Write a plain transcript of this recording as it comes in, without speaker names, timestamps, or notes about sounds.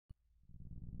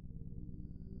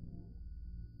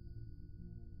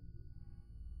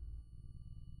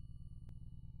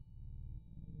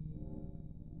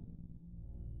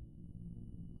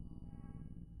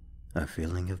A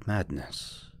feeling of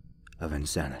madness, of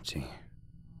insanity.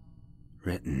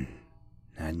 Written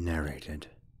and narrated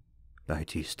by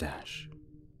Stache.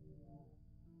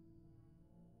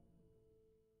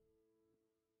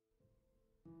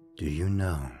 Do you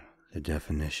know the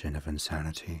definition of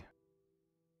insanity?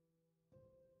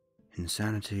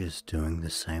 Insanity is doing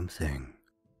the same thing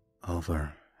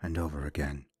over and over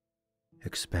again,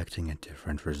 expecting a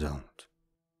different result.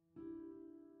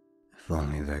 If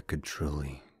only they could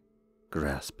truly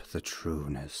grasp the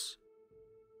trueness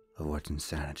of what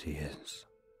insanity is.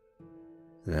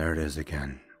 There it is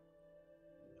again,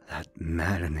 that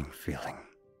maddening feeling.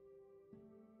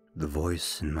 The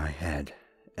voice in my head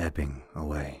ebbing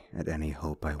away at any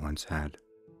hope I once had.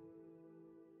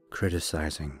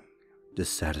 Criticizing,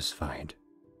 dissatisfied,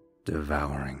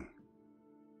 devouring,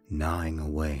 gnawing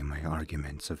away my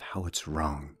arguments of how it's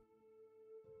wrong.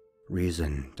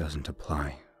 Reason doesn't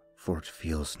apply, for it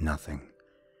feels nothing,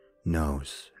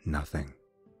 knows nothing,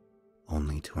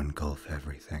 only to engulf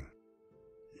everything.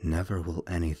 Never will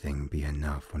anything be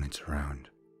enough when it's around.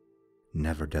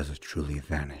 Never does it truly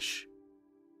vanish.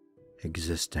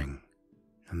 Existing,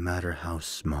 no matter how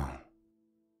small,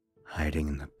 hiding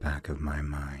in the back of my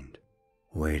mind,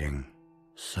 waiting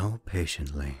so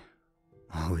patiently,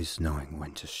 always knowing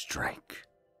when to strike,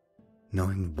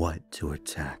 knowing what to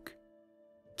attack,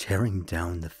 tearing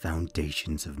down the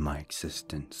foundations of my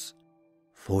existence,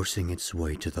 forcing its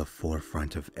way to the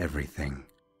forefront of everything.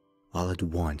 All it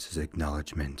wants is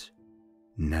acknowledgement.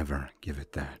 Never give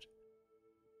it that,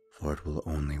 for it will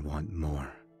only want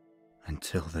more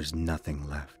until there's nothing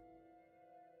left.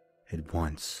 It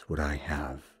wants what I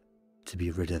have, to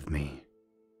be rid of me,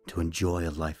 to enjoy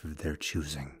a life of their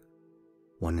choosing,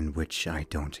 one in which I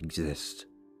don't exist.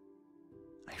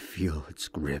 I feel its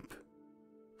grip,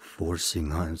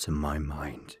 forcing onto my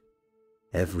mind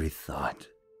every thought,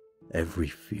 every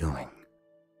feeling.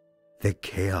 The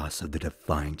chaos of the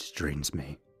defiant strains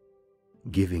me.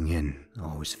 Giving in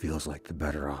always feels like the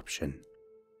better option.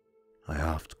 I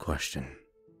oft question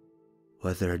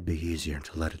whether it'd be easier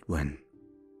to let it win,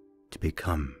 to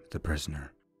become the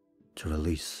prisoner, to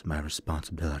release my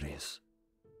responsibilities,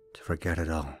 to forget it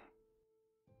all.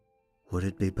 Would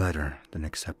it be better than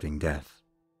accepting death,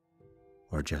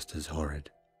 or just as horrid?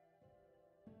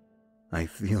 I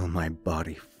feel my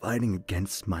body fighting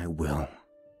against my will.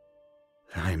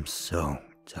 I am so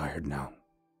tired now.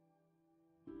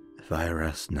 If I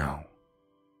rest now,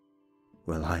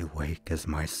 will I wake as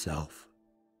myself?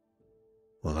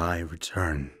 Will I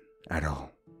return at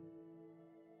all?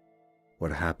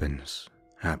 What happens,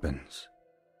 happens.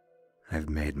 I've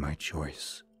made my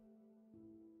choice.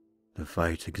 The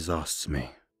fight exhausts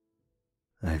me.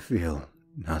 I feel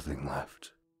nothing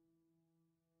left.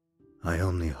 I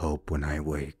only hope when I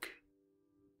wake,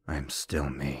 I'm still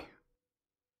me.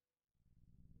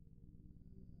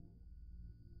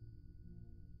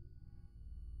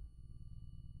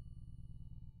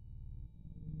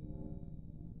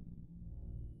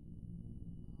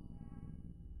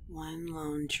 One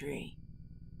Lone Tree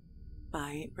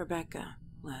by Rebecca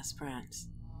Last Friends.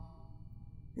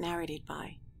 Narrated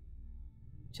by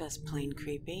Just Plain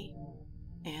Creepy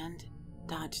and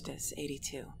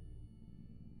Dodgedus82.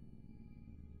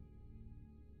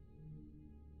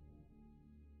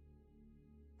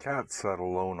 Kat sat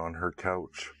alone on her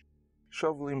couch,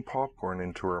 shoveling popcorn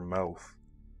into her mouth.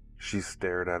 She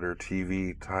stared at her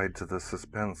TV, tied to the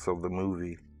suspense of the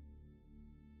movie.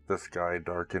 The sky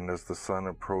darkened as the sun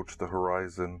approached the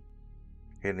horizon.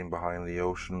 Hidden behind the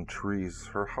ocean trees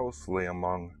her house lay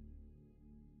among.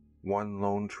 One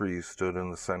lone tree stood in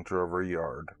the center of her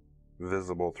yard,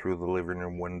 visible through the living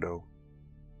room window.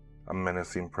 A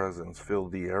menacing presence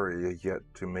filled the area yet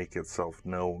to make itself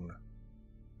known.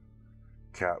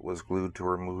 Kat was glued to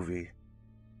her movie,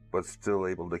 but still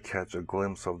able to catch a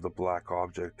glimpse of the black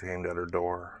object aimed at her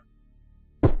door.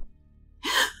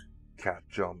 Kat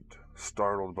jumped,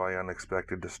 startled by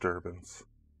unexpected disturbance,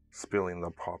 spilling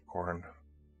the popcorn.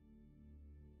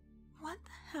 What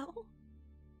the hell?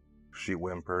 She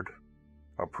whimpered,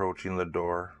 approaching the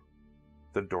door.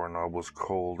 The doorknob was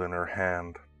cold in her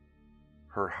hand.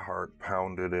 Her heart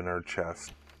pounded in her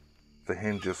chest. The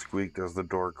hinges squeaked as the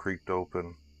door creaked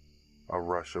open. A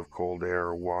rush of cold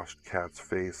air washed Kat's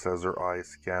face as her eyes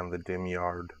scanned the dim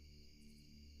yard.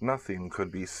 Nothing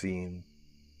could be seen.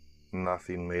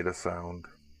 Nothing made a sound.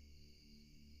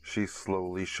 She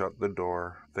slowly shut the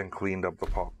door, then cleaned up the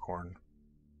popcorn.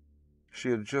 She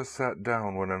had just sat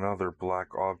down when another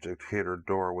black object hit her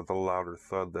door with a louder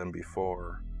thud than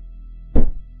before.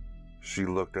 She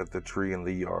looked at the tree in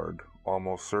the yard,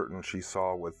 almost certain she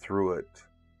saw what threw it.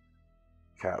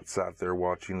 Kat sat there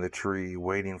watching the tree,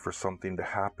 waiting for something to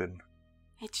happen,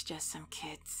 It's just some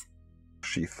kids.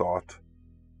 She thought.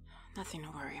 Nothing to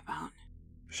worry about.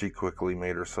 She quickly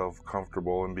made herself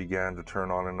comfortable and began to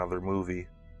turn on another movie.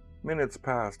 Minutes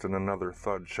passed and another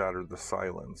thud shattered the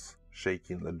silence,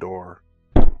 shaking the door.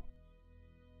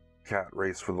 Kat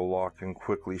raced for the lock and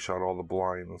quickly shut all the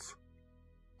blinds.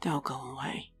 Don't go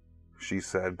away, She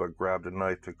said, but grabbed a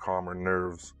knife to calm her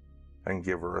nerves and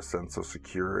give her a sense of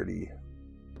security.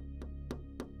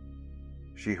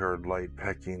 She heard light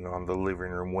pecking on the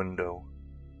living room window.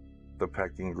 The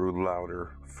pecking grew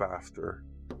louder, faster.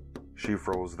 She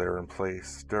froze there in place,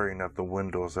 staring at the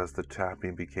windows as the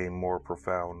tapping became more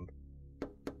profound.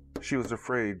 She was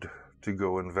afraid to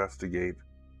go investigate,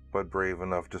 but brave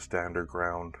enough to stand her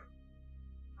ground.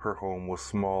 Her home was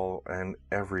small, and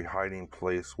every hiding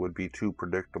place would be too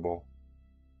predictable.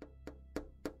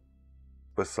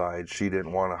 Besides, she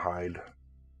didn't want to hide.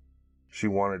 She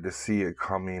wanted to see it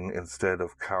coming instead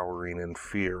of cowering in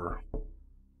fear.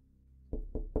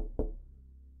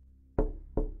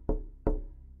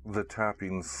 The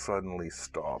tapping suddenly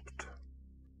stopped.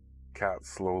 Kat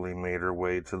slowly made her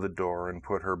way to the door and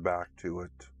put her back to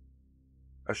it.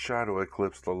 A shadow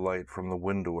eclipsed the light from the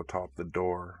window atop the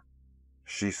door.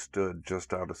 She stood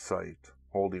just out of sight,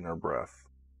 holding her breath.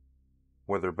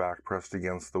 With her back pressed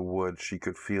against the wood, she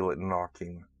could feel it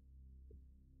knocking.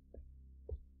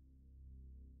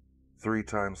 3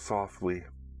 times softly,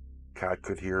 Kat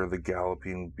could hear the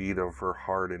galloping beat of her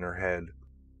heart in her head.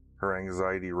 Her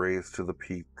anxiety raised to the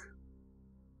peak.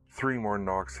 3 more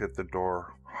knocks hit the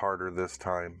door, harder this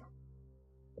time.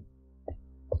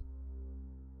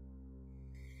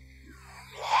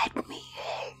 Let me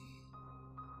in.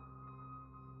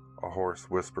 A hoarse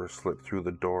whisper slipped through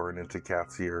the door and into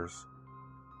Kat's ears.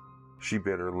 She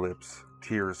bit her lips,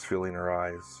 tears filling her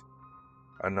eyes.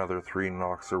 Another 3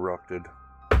 knocks erupted.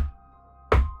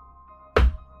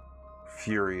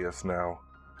 Furious now,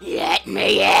 Let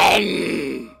me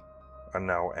in! a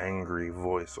now angry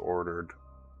voice ordered.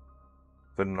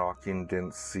 The knocking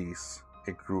didn't cease.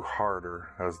 It grew harder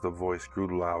as the voice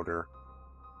grew louder.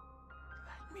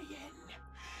 Let me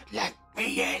in! Let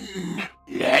me in!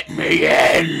 Let me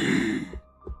in!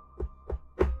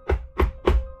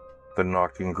 The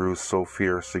knocking grew so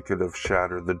fierce it could have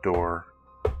shattered the door.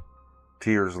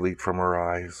 Tears leaked from her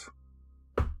eyes.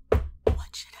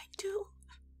 What should I do?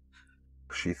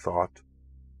 She thought.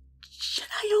 Should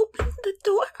I open the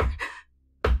door?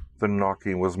 The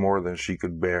knocking was more than she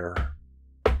could bear.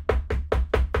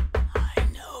 I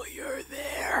know you're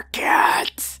there,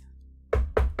 Kat!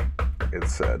 It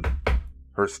said.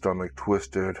 Her stomach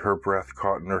twisted, her breath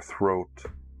caught in her throat,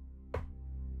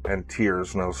 and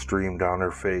tears now streamed down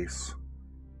her face.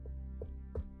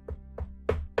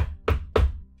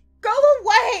 Go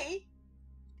away!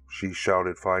 She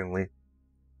shouted finally.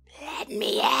 Let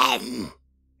me in!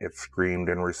 It screamed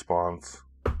in response.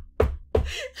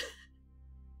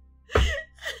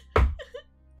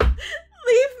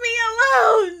 Leave me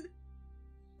alone!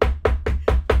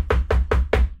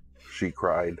 She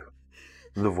cried.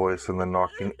 The voice and the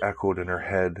knocking echoed in her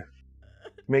head,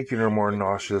 making her more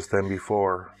nauseous than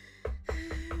before.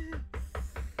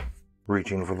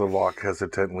 Reaching for the lock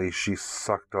hesitantly, she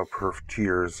sucked up her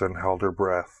tears and held her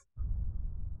breath.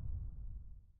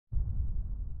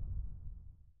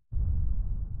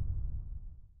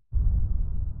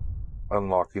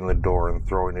 Unlocking the door and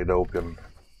throwing it open.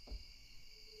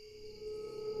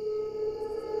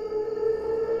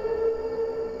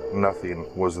 Nothing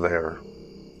was there.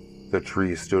 The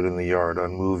tree stood in the yard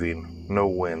unmoving, no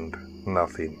wind,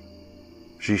 nothing.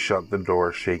 She shut the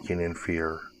door, shaking in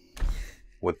fear.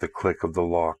 With the click of the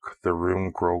lock, the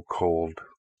room grew cold.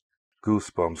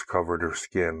 Goosebumps covered her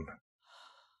skin.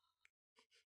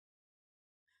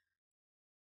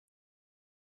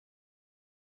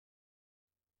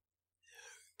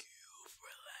 Thank you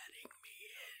for letting me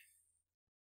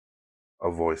in.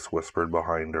 A voice whispered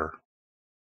behind her.